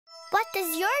What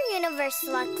does your universe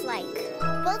look like?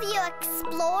 Will you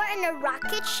explore in a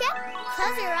rocket ship?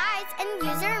 Close your eyes and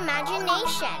use your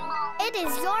imagination. It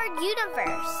is your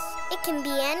universe. It can be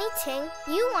anything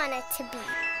you want it to be.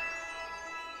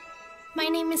 My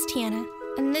name is Tyanna,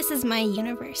 and this is my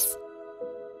universe.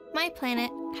 My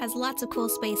planet has lots of cool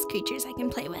space creatures I can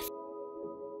play with.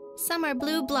 Some are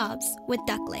blue blobs with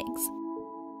duck legs.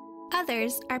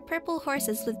 Others are purple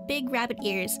horses with big rabbit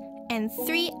ears and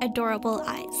 3 adorable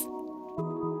eyes.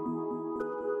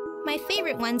 My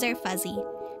favorite ones are fuzzy.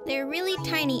 They're really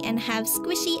tiny and have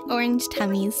squishy orange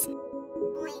tummies.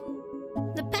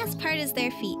 The best part is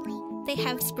their feet. They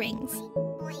have springs.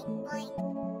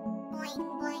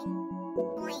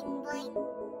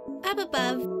 Up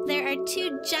above, there are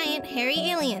 2 giant hairy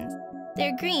aliens.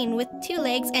 They're green with 2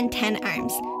 legs and 10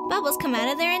 arms. Bubbles come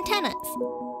out of their antennas.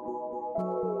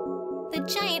 The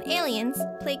giant aliens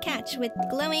play catch with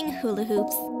glowing hula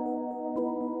hoops.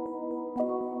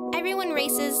 Everyone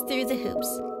races through the hoops.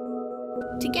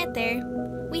 To get there,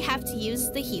 we have to use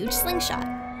the huge slingshot.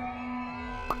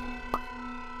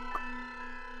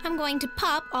 I'm going to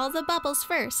pop all the bubbles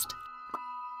first.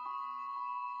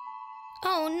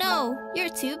 Oh no, you're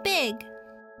too big.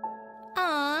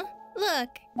 Aw, look,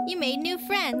 you made new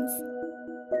friends.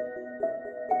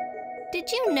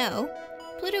 Did you know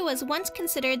Pluto was once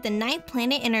considered the 9th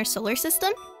planet in our solar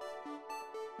system?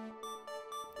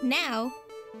 Now,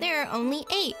 there are only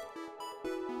 8.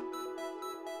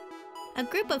 A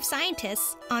group of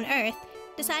scientists on Earth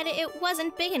decided it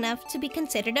wasn't big enough to be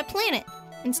considered a planet.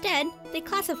 Instead, they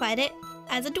classified it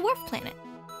as a dwarf planet.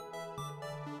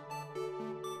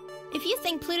 If you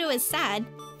think Pluto is sad,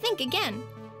 think again.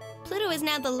 Pluto is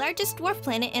now the largest dwarf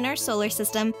planet in our solar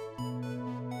system.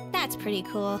 That's pretty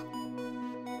cool.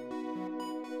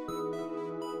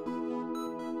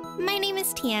 My name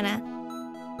is Tyanna.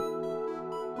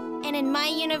 And in my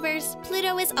universe,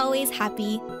 Pluto is always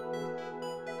happy.